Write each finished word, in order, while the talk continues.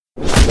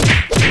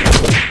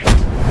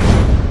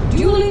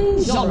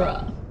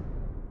genre.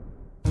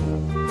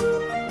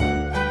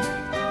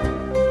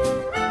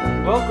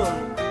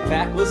 Welcome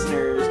back,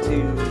 listeners,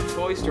 to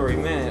Toy Story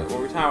Minute,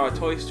 where we talk about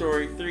Toy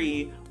Story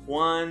 3,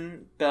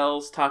 one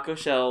Bell's taco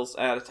shells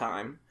at a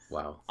time.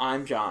 Wow.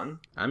 I'm John.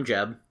 I'm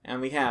Jeb. And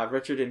we have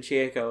Richard and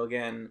Chieko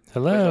again.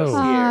 Hello. With us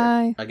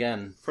Hi. here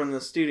Again. from the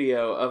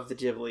studio of the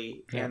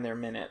Ghibli and their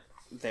minute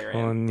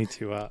therein.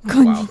 Konnichiwa.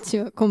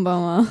 Konnichiwa,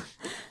 konbanwa.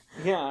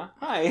 Yeah,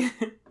 hi.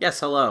 Yes,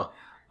 hello.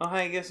 Oh,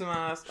 hi,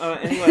 gasumasu.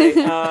 Anyway,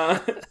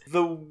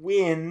 the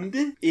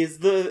wind is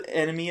the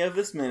enemy of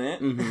this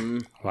minute. Mm-hmm.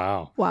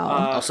 Wow. Wow.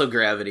 Also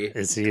gravity.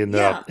 Is he in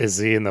the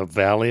Yeah.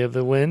 Valley of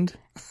the Wind?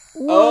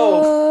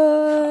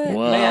 Oh.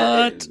 What?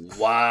 Man,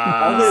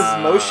 Wow. all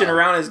this motion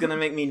around is gonna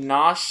make me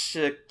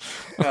nauseous.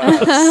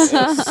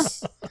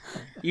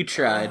 You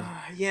tried.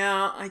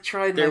 Yeah, I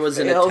tried. There and I was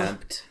an failed.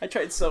 attempt. I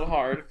tried so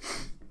hard.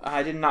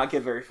 I did not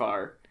get very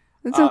far.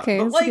 It's okay.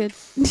 but It's like- good.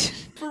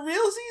 For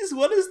realsies,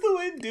 what is the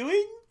wind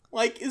doing?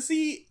 Like, is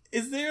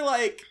there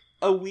like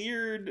a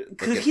weird...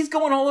 Because he's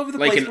going all over the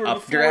Like place. an where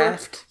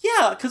updraft?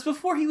 Yeah, because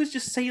before he was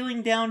just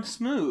sailing down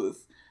smooth.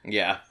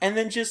 Yeah. And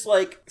then just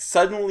like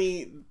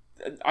suddenly...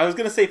 I was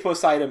going to say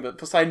Poseidon, but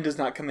Poseidon does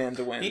not command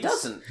the wind. He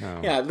doesn't.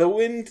 No. Yeah, the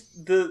wind...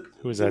 Who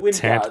was the that? wind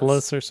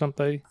Tantalus or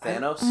something?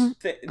 Thanos?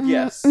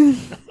 Yes.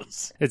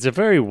 It's a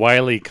very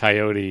Wile E.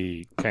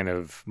 Coyote kind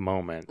of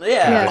moment. Yeah.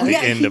 Yeah. At the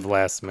Yeah, end he- of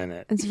last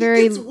minute. It's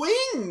very It's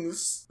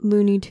wings!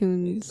 Looney He's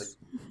Tunes. like,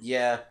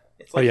 yeah.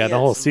 It's Oh yeah, he the had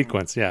whole some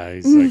sequence. Yeah,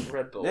 he's like,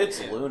 Red Bull. It's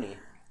Yeah. loony.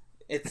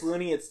 It's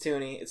loony, it's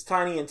toony. It's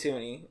tiny and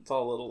toony. It's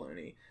all a little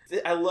loony.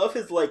 I love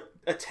his, like,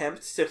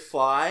 attempt to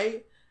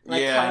fly. And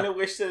Yeah. I kind of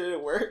wish that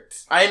it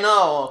worked. I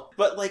know.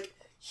 But, like,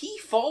 he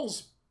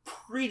falls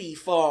pretty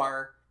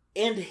far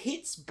and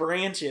hits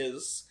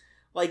branches.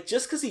 Like,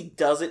 just because he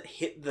doesn't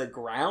hit the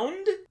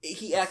ground,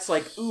 he acts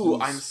like, ooh,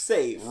 I'm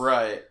safe.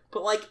 Right.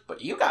 But, like,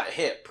 But you got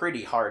hit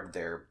pretty hard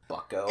there,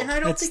 bucko. and I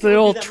don't it's think the it would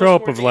old do that much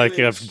trope more of like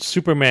damage. if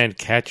Superman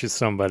catches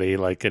somebody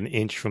like an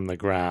inch from the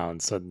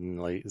ground,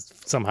 suddenly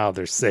somehow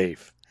they're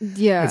safe.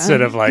 Yeah.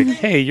 Instead of like,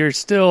 hey, you're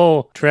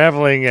still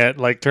traveling at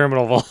like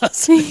terminal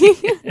velocity.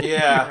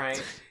 yeah.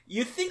 Right.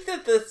 You think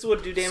that this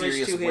would do damage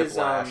Serious to his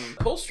whiplash.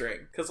 pull string?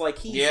 Because, like,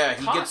 he's Yeah,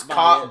 he caught gets by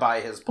caught it.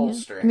 by his pull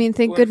string. I mean,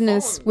 thank When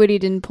goodness falling. Woody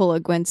didn't pull a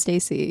Gwen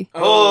Stacy.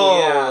 Oh,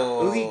 yeah.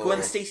 Oh. Ooh, he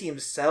Gwen Stacy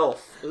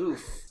himself.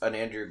 Oof. An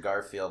Andrew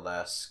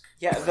Garfield-esque.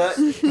 Yeah,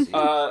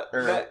 the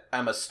or that-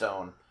 Emma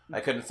Stone.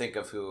 I couldn't think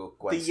of who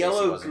Gwen the Stacy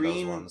yellow was in those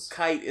green ones.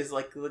 kite is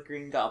like the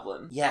Green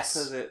Goblin. Yes,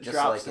 because it just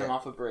drops like him it.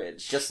 off a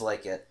bridge. Just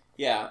like it.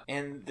 yeah,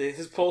 and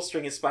his pull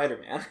string is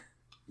Spider-Man.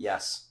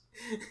 Yes.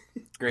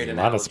 Great a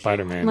analogy. lot of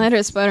Spider-Man. Lighter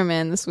at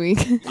Spider-Man this week.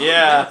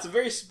 Yeah. It's a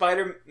very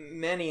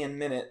Spider-Man-y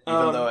minute.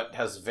 Even though it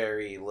has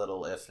very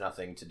little, if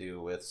nothing, to do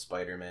with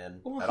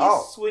Spider-Man well, at he's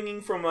all.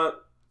 swinging from a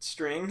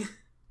string.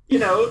 You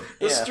know,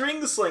 the Yeah.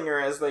 string slinger,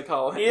 as they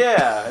call him.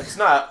 Yeah, it's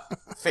not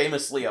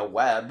famously a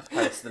web,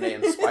 hence the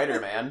name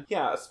Spider-Man.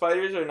 Yeah,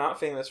 spiders are not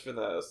famous for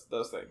those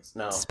things.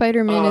 No,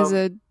 Spider-Man is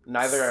a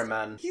neither are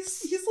men.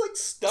 He's like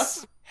stuck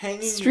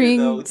hanging string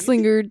here, though.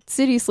 slinger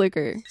city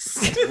slicker.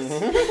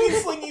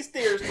 Slingy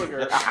stairs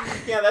slinger.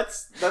 Yeah,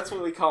 that's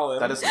what we call him.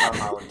 That is Tom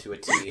Holland to a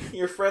T.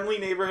 Your friendly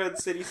neighborhood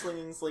city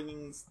slinging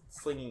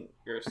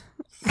your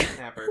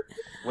snapper.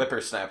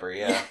 Whippersnapper,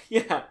 yeah.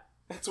 Yeah,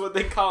 that's what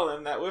they call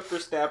him, that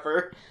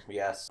whippersnapper.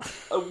 Yes.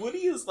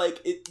 Woody is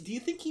like, do you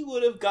think he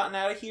would have gotten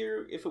out of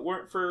here if it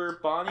weren't for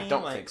Bonnie? I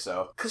don't think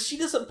so. Because she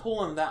doesn't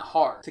pull him that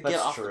hard to That's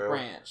get off true. the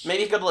branch.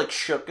 Maybe he could have,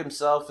 shook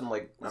himself and,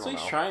 I That's don't what know.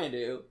 he's trying to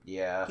do.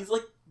 Yeah. He's,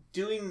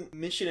 doing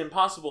Mission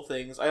Impossible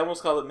things. I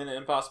almost called it Minute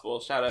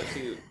Impossible. Shout out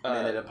to...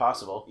 Minute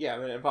Impossible. Yeah,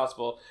 Minute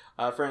Impossible,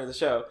 friend of the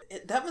show.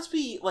 That must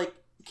be,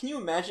 can you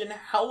imagine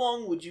how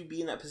long would you be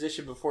in that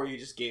position before you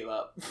just gave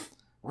up?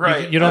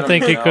 Right. You don't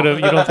think he know. could have?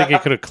 You don't think he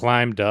could have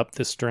climbed up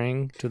the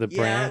string to the Yeah,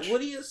 branch?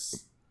 Woody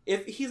is...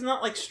 If he's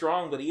not,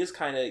 strong, but he is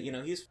kind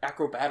of, he's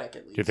acrobatic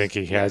at least. Do you think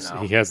he has? no.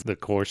 He has the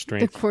core The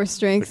strength, core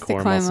strength the to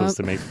core climb muscles up.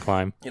 to make the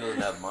climb? He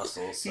doesn't have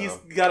muscles, so... He's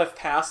got to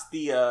pass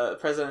the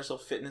presidential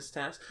fitness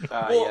test.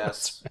 Well,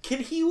 yes. Can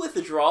he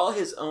withdraw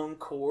his own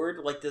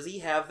cord? Does he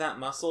have that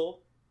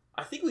muscle?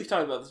 I think we've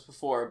talked about this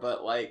before,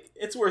 but,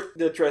 it's worth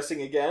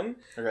addressing again.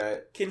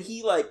 Right. Can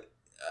he,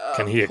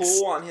 Can he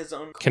pull on his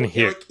own cord? Can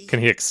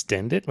he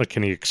extend it?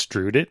 Can he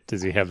extrude it?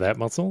 Does he have that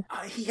muscle?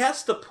 He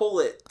has to pull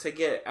it to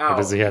get it out. Or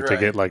does he have to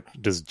right.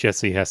 get does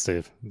Jesse has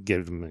to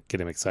get him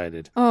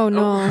excited? Oh Oh,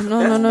 no, no, that's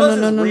no, no,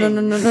 Buzz's no, no, no,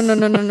 no, no,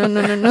 no, no, no, no,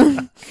 no, no,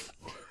 no.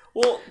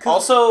 Well,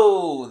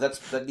 Also,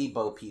 that'd be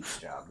Bo Peep's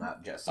job,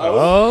 not Jesse.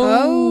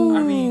 Oh.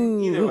 I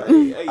mean, either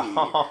way.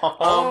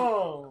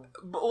 Oh.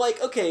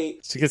 But okay.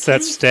 She gets that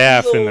can you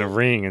staff in the feel-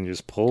 ring and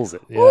just pulls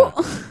it. Yeah.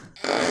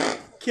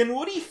 Can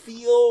Woody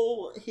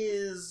feel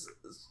his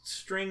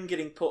string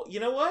getting pulled? You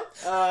know what?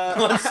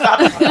 Let's stop.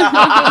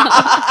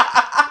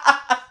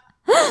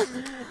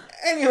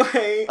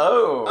 Anyway,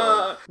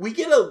 we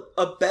get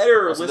a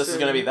better So listen. this is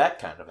going to be that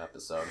kind of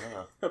episode,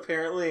 huh?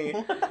 Apparently,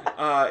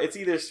 it's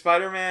either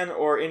Spider-Man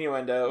or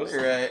Innuendos,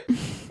 Right.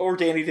 or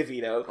Danny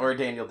DeVito. Or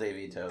Daniel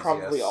Day-Vito.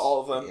 Probably yes.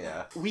 all of them.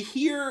 Yeah. We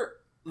hear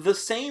the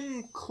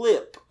same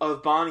clip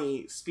of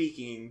Bonnie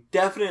speaking,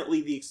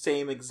 definitely the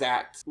same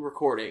exact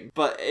recording,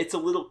 but it's a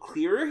little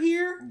clearer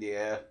here.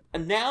 Yeah.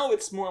 And now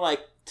it's more like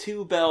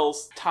Two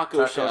Bells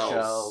taco shells.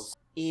 Shells.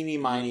 Eeny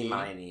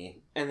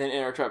miny. And then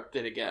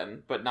interrupted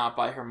again, but not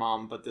by her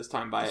mom, but this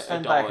time by a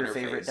doll by in her her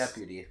favorite face.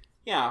 deputy.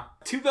 Yeah.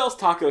 Two Bells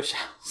taco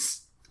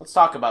shells. Let's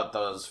talk about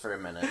those for a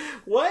minute.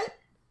 What?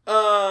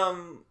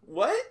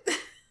 What?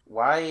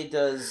 Why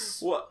does...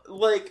 What?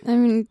 Like, I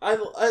mean, I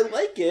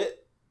like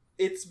it.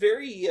 It's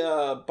very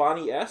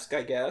Bonnie-esque,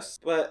 I guess.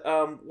 But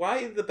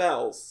why the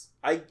bells?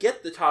 I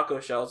get the taco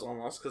shells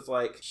almost, because,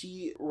 like,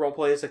 she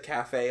roleplays a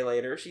cafe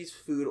later. She's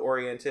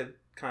food-oriented,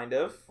 kind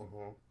of.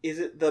 Mhm. Is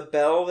it the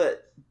bell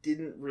that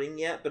didn't ring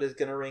yet, but is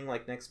going to ring,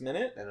 like, next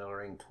minute? And it'll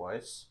ring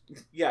twice.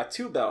 Yeah,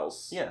 two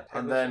bells. Yeah, Taco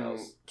and then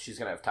shells. she's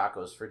gonna have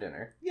tacos for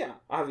dinner. Yeah,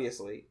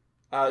 obviously.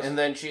 And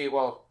then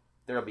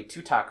there'll be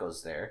 2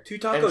 tacos there. two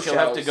taco and she'll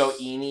shells. have to go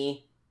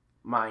eeny,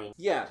 mine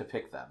Yeah, to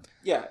pick them.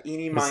 yeah,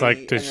 eeny, It's miny, like,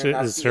 and does then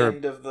that's is the her-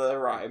 end of the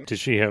rhyme.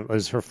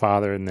 Is her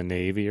father in the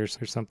Navy or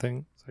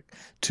something? It's like,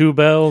 2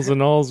 bells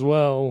and all's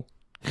well.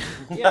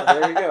 Yeah,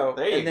 there you go.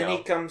 There you and then go.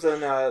 he comes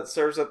and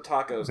serves up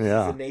tacos.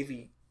 Yeah. He's a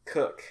Navy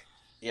cook,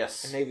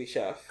 Yes. a Navy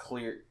chef.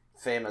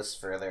 Famous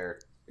for their...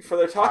 For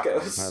their I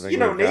tacos. think You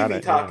know, we got Navy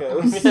it, yeah.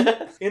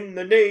 tacos. In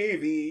the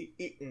Navy,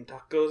 eating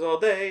tacos all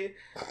day.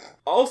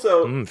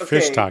 Also,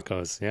 Fish okay.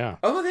 tacos, yeah.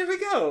 Oh, there we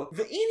go.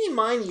 The eeny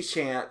miny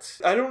chant.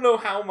 I don't know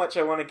how much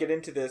I want to get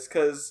into this,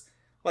 because,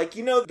 like,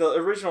 you know, the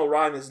original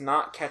rhyme is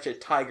not catch a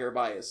tiger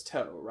by his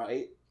toe,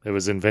 right? It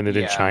was invented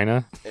in Yeah.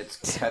 China.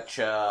 It's catch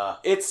a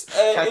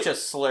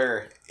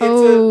slur. It's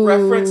a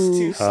reference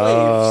to slaves.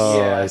 Oh,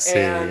 Yeah. I see.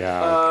 And,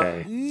 Yeah,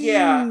 okay.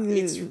 Yeah,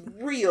 it's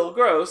real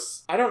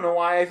gross. I don't know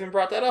why I even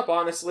brought that up,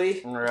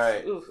 honestly.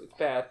 Right. Ooh, it's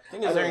bad.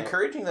 thing is, I they're don't know.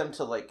 encouring them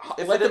to, like...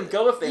 Let them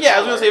go if they Yeah, I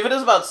was holler. gonna say, if it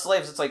is about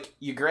slaves, it's like,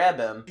 you grab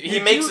him. He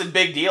You makes do- a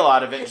big deal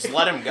out of it, just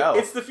let him go.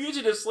 It's the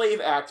Fugitive Slave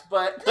Act,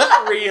 but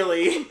not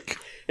really.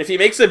 If he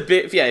makes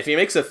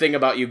a thing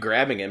about you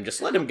grabbing him,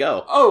 just let him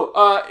go.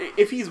 Oh,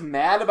 if he's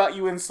mad about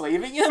you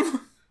enslaving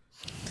him,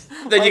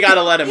 Then you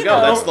gotta let him you go.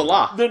 know, That's the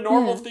law. the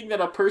normal thing that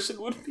a person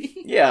would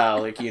be.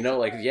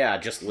 Yeah,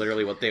 just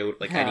literally what they would,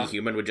 any Yeah.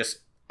 human would just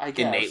I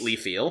guess. innately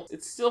feel.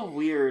 It's still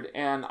weird,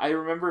 and I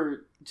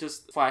remember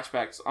just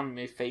flashbacks on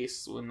my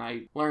face when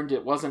I learned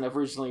it wasn't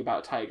originally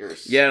about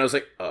tigers. Yeah, and I was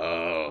like,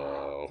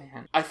 oh.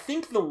 Man. I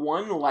think the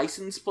one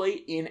license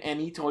plate in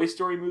any Toy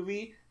Story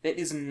movie that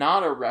is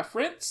not a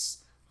reference,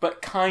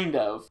 but kind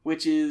of,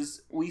 which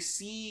is we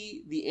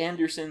see the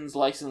Andersons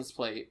license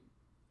plate,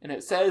 and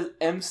it says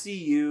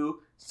MCU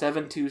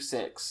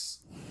 726.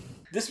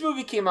 This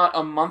movie came out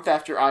a month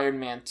after Iron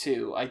Man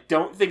 2. I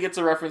don't think it's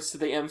a reference to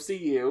the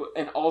MCU,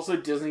 and also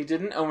Disney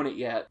didn't own it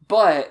yet.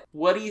 But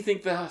what do you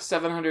think the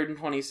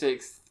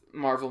 726th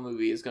Marvel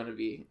movie is going to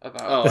be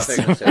about? Oh, I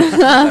think I'm saying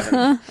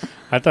 7.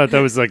 I thought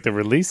that was like the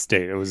release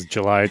date. It was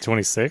July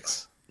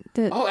 26th.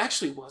 Oh,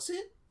 actually, was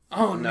it?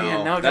 Oh, No,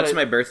 man. Now I that's gotta...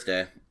 my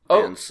birthday.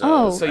 Oh. And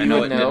Oh. So I you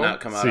know would it know? did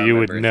not come out So on you my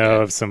would birthday.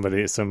 know if some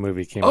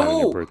movie came out on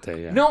your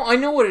birthday, yeah. No, I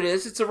know what it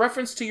is. It's a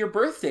reference to your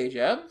birthday,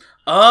 Jeb.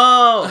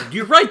 Oh,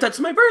 you're right.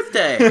 That's my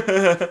birthday.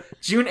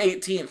 June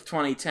 18th,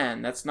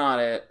 2010. That's not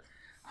it.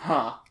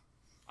 Huh.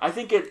 I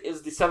think it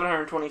is the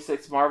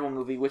 726th Marvel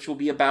movie, which will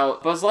be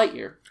about Buzz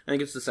Lightyear. I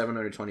think it's the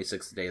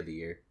 726th day of the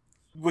year.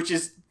 Which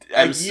is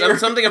a year...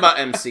 Something about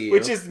MCU.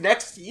 Which is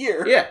next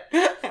year. Yeah.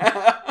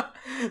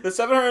 The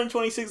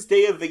 726th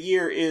day of the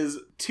year is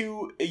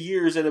 2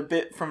 years and a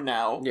bit from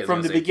now. Yeah,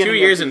 from the I was gonna say, beginning 2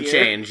 years of the and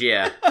year. change,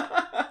 yeah.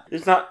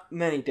 There's not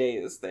many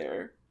days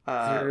there.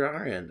 There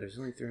aren't. There's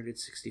only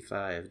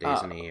 365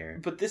 days in a year.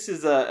 But this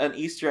is an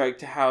Easter egg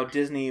to how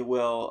Disney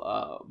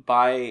will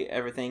buy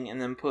everything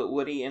and then put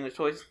Woody in a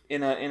toys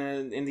in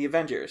the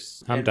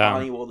Avengers. I'm and down.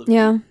 Bonnie will defeat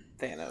Yeah.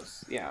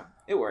 Thanos. Yeah,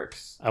 it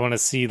works. I want to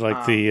see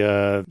like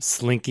the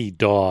Slinky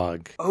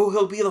dog. Oh,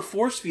 he'll be the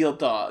force field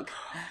dog,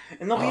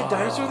 and there'll be a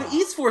dinosaur that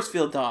eats force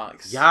field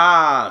dogs.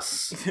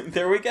 Yes.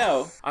 There we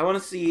go. I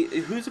want to see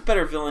who's a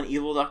better villain,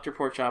 Evil Dr.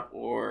 Porkchop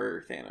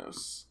or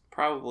Thanos.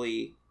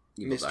 Probably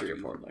Evil Mr. Dr.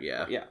 Evil Pork, Dr.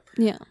 yeah. Yeah.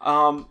 Yeah.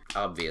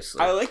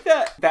 Obviously. I like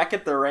that back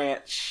at the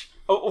ranch.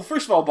 Oh, well,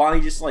 first of all, Bonnie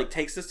just, like,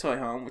 takes this toy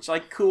home, which,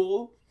 like,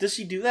 cool. Does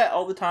she do that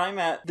all the time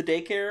at the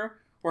daycare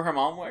where her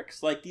mom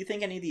works? Like, do you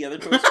think any of the other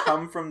toys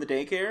come from the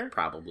daycare?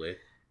 Probably.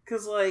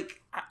 Because,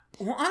 like, I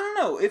don't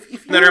know. If you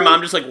Then her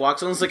mom just,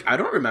 walks on and is like, I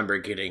don't remember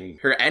getting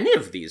her any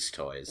of these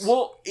toys.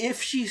 Well,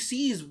 if she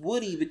sees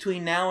Woody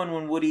between now and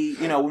when Woody,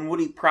 when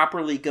Woody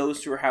properly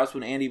goes to her house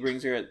when Andy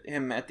brings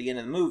him at the end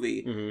of the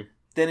movie, Mm-hmm.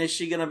 then is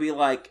she gonna be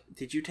like,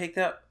 "Did you take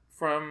that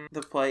from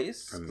the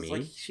place?" From 'Cause, me?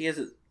 like, she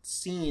hasn't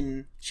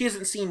seen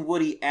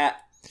Woody at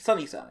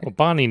Sunnyside. Well,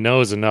 Bonnie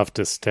knows enough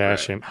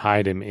to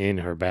hide him in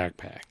her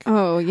backpack.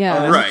 Oh,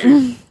 yeah.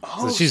 Right.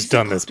 Oh, So she's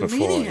done this before.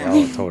 kleptomaniac.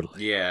 Oh,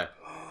 totally. Yeah.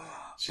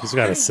 She's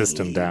got a Bonnie.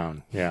 system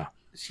down. Yeah.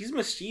 she's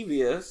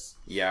mischievous.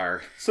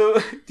 Yar.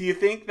 So, do you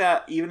think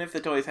that even if the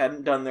toys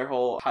hadn't done their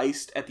whole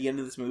heist at the end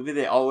of this movie,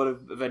 they all would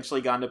have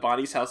eventually gone to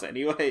Bonnie's house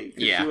anyway? 'Cause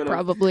Yeah. she would have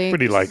Probably.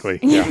 Pretty likely.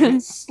 Yeah.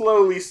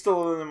 slowly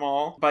stolen them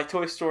all. By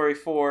Toy Story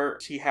 4,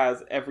 she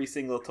has every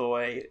single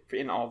toy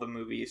in all the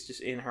movies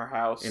just in her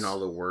house. In all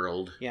the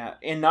world. Yeah,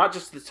 and not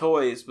just the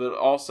toys, but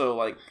also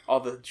like all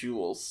the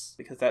jewels,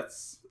 because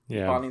that's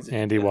Yeah. Bonnie's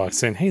Andy agenda.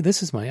 walks in. Hey,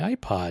 this is my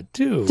iPod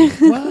too.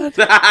 What?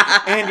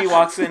 Andy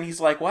walks in.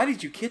 He's like, "Why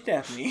did you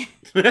kidnap me?"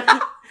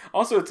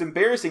 Also, it's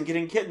embarrassing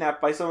getting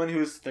kidnapped by someone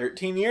who's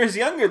 13 years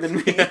younger than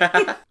me.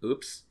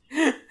 Oops.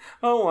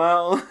 Oh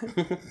well.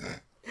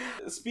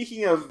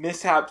 Speaking of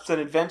mishaps and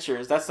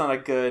adventures, that's not a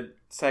good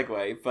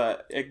segue,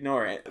 but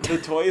ignore it. The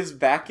toys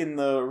back in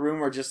the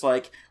room are just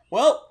like,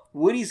 well,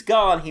 Woody's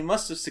gone. He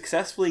must have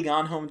successfully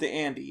gone home to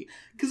Andy.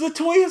 Because the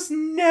toy has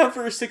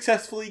never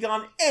successfully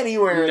gone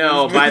anywhere.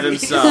 No, in these by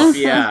movies. themselves,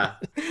 yeah.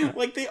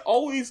 Like, they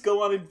always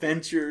go on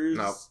adventures.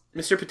 No.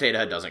 Mr. Potato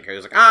Head doesn't care.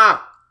 He's like,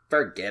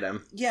 forget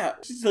him. Yeah,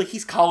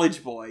 he's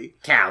college boy.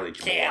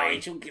 College boy.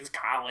 College, who gives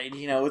college?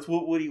 You know, it's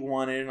what Woody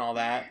wanted and all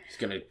that. He's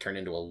gonna turn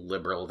into a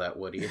liberal, that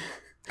Woody.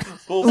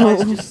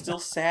 Bullseye's just still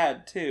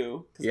sad,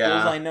 too. Because Yeah.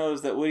 Bullseye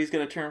knows that Woody's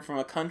going to turn from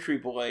a country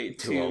boy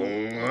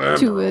to...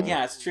 To a-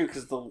 Yeah, it's true,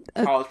 because the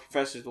college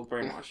professors will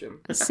brainwash him.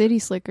 A city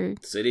slicker.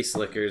 City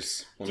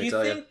Slickers. Let Do me you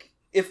tell think,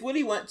 if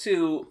Woody went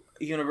to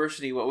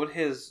university, what would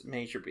his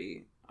major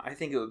be? I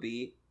think it would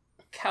be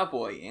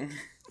cowboying.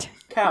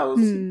 Cows.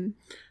 Hmm.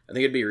 I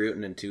think it'd be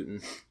rootin' and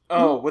tootin'.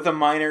 Oh, with a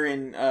minor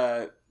in,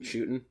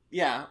 Shooting.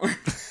 yeah.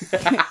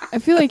 I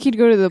feel like he'd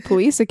go to the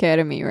police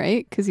academy,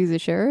 right? Because he's a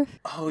sheriff.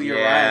 Oh, you're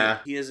Yeah.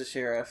 right. He is a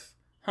sheriff.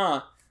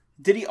 Huh.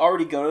 Did he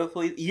already go to the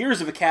police?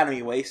 Years of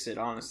academy wasted,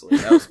 honestly.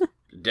 That was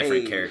a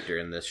different Hey. character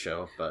in this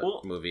show, but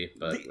Well, movie.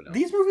 But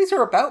These movies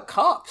are about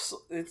cops.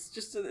 It's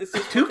just two what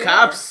they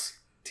cops. are.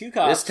 Two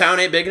cops. This town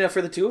ain't big enough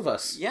for the two of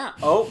us. Yeah.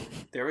 Oh,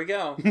 there we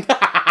go.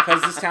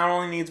 Because this town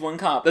only needs one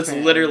cop. That's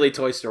apparently. literally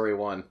Toy Story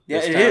 1. Yeah,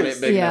 This it town is.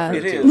 ain't big Yeah.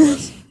 enough for It the two of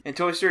is. us. And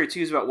Toy Story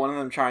 2 is about one of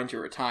them trying to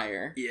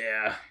retire.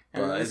 Yeah.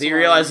 And But this he one-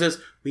 realizes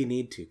we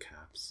need two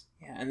cops.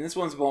 Yeah, and this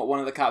one's about one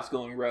of the cops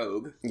going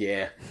rogue.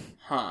 Yeah.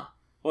 Huh.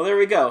 Well, there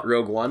we go.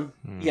 Rogue One.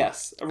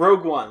 Yes,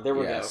 Rogue One. There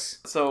we Yes.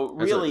 go. So That's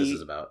what really, this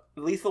is about.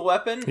 Lethal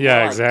Weapon. Yeah,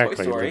 Like exactly.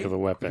 Toy Story. Look at the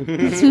weapon.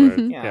 That's right.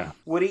 Yeah. Yeah.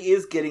 Woody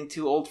is getting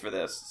too old for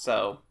this,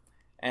 so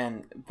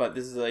but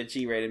this is a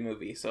G-rated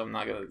movie, so I'm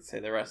not gonna say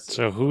the rest.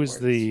 So of who's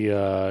words.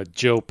 the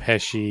Joe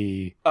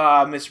Pesci?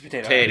 Mr.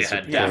 Potato Potato Head?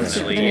 Head, Yeah,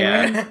 definitely, Mr.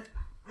 yeah. Potato Head.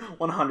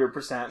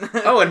 100%.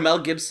 Oh, and Mel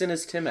Gibson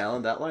is Tim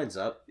Allen. That lines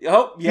up.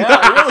 Oh, yeah,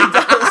 it really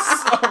does.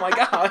 Oh my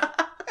god.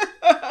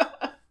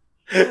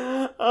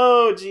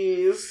 Oh,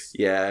 jeez.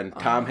 Yeah, and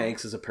Tom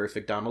Hanks is a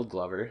perfect Donald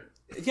Glover.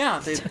 Yeah,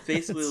 they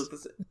basically look the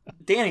same.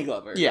 Danny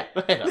Glover. Yeah,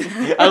 I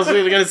know. I was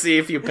really gonna see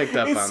if you picked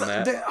up It's- on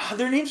that.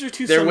 Their names are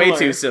too They're similar. way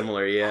too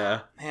similar,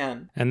 yeah.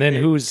 Man. And then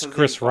who's 'cause they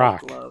Chris both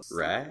Rock? love-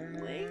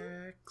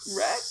 Rex?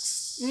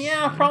 Rex?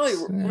 Yeah, probably.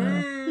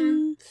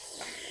 Hmm.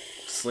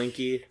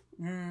 Slinky?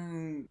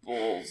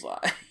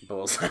 Bullseye.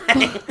 Bullseye.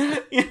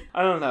 Yeah,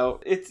 I don't know.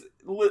 It's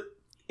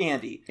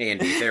Andy.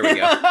 Andy, there we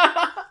go.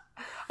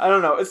 I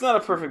don't know. It's not a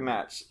perfect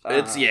match.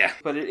 It's, yeah.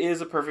 But it is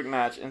a perfect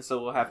match, and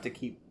so we'll have to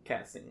keep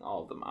casting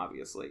all of them,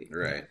 obviously.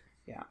 Right.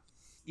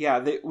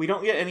 Yeah, we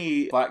don't get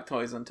any black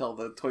toys until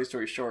the Toy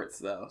Story shorts,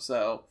 though.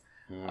 So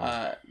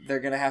they're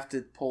gonna have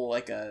to pull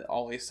like a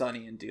Always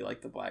Sunny and do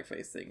like the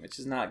blackface thing, which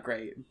is not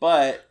great.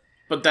 But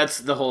that's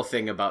the whole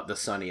thing about the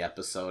Sunny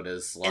episode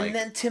is like... and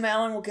then Tim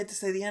Allen will get to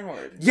say the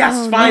N-word. Yes,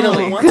 Oh,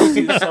 finally! He no. wants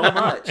to so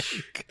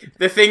much.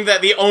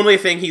 The only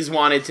thing he's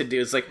wanted to do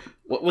is like,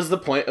 what was the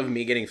point of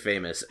me getting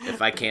famous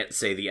if I can't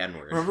say the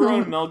N-word? Remember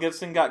when Mel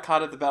Gibson got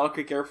caught at the Battle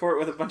Creek Airport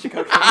with a bunch of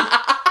cocaine?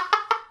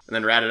 And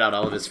then ratted out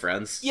all of his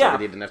friends Yeah. so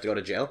that he didn't have to go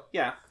to jail?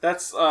 Yeah,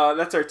 that's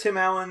our Tim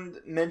Allen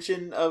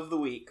mention of the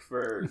week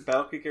for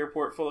Battle Creek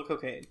Airport full of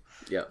cocaine.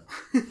 Yep.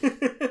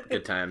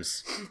 Good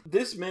times.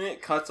 This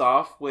minute cuts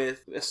off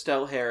with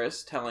Estelle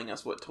Harris telling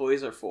us what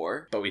toys are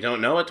for, But we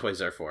don't know what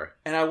toys are for.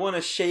 and I want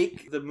to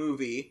shake the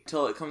movie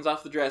till it comes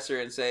off the dresser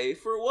and say,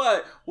 "For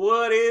what?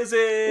 What is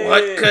it?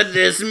 What could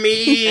this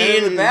mean?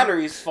 And then the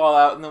batteries fall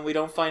out, and then we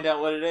don't find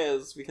out what it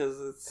is because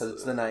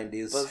it's the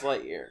 90s. Buzz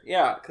Lightyear.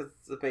 Yeah, because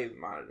it's a baby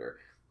monitor.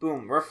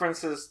 Boom,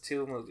 references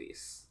to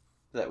movies.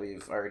 That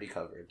we've already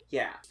covered.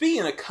 Yeah.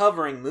 Speaking of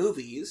covering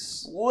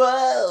movies,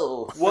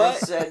 Whoa!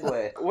 What? Nice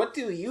segue. what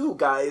do you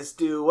guys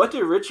do? What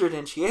do Richard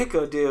and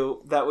Chieko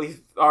do that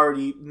we've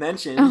already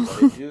mentioned?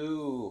 Oh.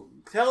 Do.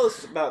 Tell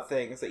us about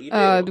things that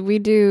you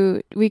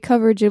do. We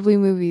cover Ghibli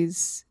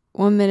movies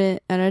 1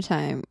 minute at a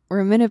time,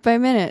 or minute by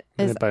minute.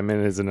 Minute by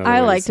minute is another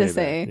I way like to to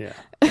say. say.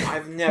 That.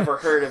 I've never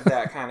heard of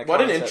that kind of What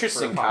an concept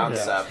interesting for a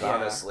podcast. concept, Yeah.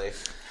 honestly.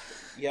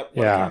 Yep,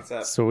 what a Yeah.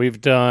 concept. So we've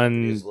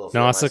done Use a little for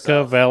Nausicaa,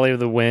 myself. Valley of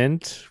the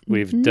Wind.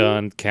 We've Mhm.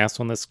 done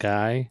Castle in the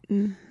Sky.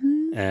 Hmm.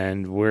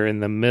 And we're in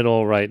the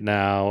middle right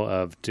now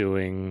of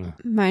doing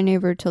My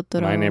Neighbor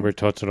Totoro. My Neighbor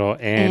Totoro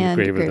and And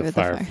Grave of Grave the of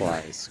the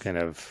Fireflies, kind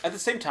of At the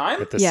same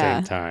time? at the Yeah.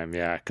 same time.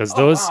 Yeah, because Oh,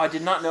 those wow, I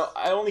did not know.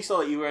 I only saw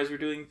that you guys were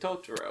doing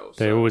Totoro.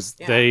 there so, was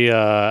yeah. they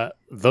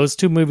those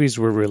two movies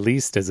were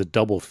released as a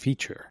double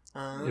feature,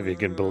 if you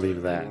can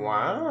believe that.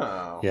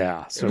 Wow.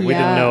 Yeah, so we didn't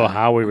Yeah. know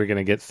how we were going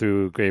to get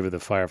through Grave of the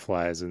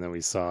Fireflies, and then we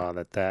saw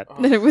that That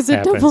it was a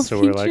happened. double So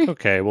feature. we're like,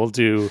 okay,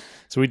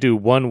 we do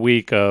 1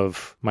 week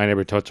of My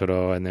Neighbor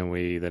Totoro, and then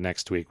the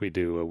next week we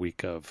do a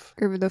week of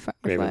Grave of the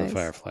Grave of the Fireflies.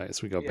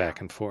 Fireflies. We go Yeah.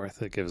 back and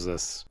forth. It gives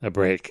us a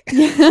break.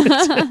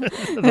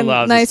 It A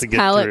allows us nice to get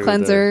palate through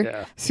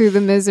cleanser through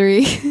the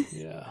misery.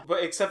 Yeah.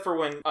 But except for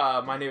when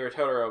My Neighbor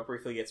Totoro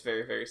briefly gets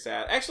very, very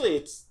sad. Actually,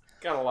 it's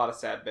got a lot of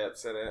sad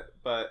bits in it,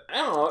 but I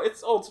don't know.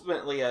 It's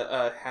ultimately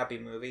a happy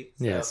movie.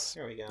 So Yes.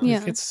 Here we go.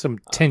 Yeah. It's some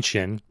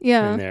tension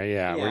Yeah. in there.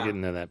 Yeah, we're Yeah.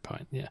 getting to that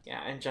point. Yeah.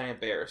 Yeah, and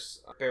giant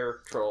bears, bear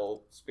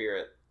troll,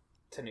 spirit,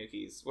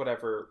 tanukis,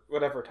 whatever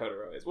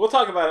Totoro is. We'll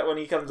talk about it when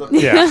he comes up.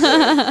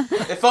 Yeah.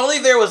 If only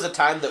there was a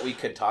time that we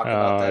could talk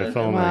about that. if and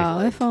only. Wow,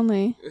 like, if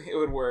only. It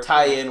would work.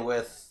 tie in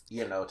with,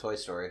 Toy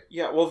Story.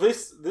 Yeah, well,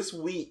 this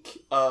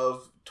week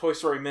of Toy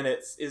Story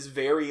minutes is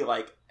very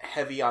like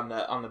heavy on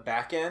the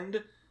back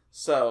end.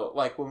 So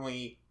like when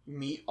we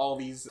meet all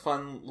these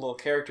fun little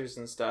characters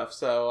and stuff.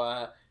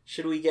 So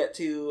should we get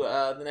to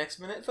the next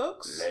minute,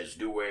 folks? Let's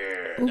do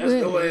it. Let's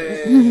do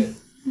it.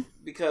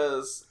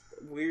 Because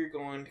we're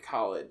going to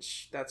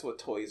college. That's what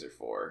toys are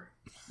for.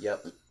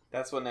 Yep.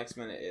 That's what next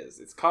minute is.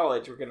 It's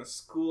college. We're gonna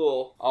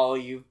school all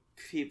you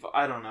people.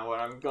 I don't know where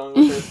I'm going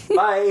with this.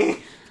 Bye.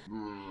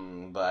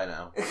 But I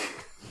know.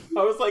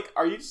 I was like,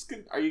 are you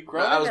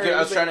grown? I was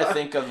trying to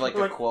think of like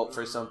a quote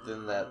for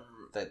something that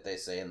they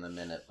say in the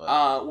minute, but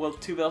well,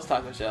 Two Bells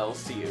Taco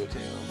Shells to you too.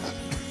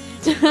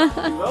 Two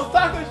Bells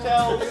Taco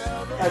Shells.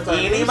 That's our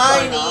Eeny new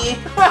miny.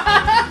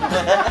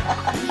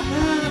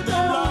 sign-off.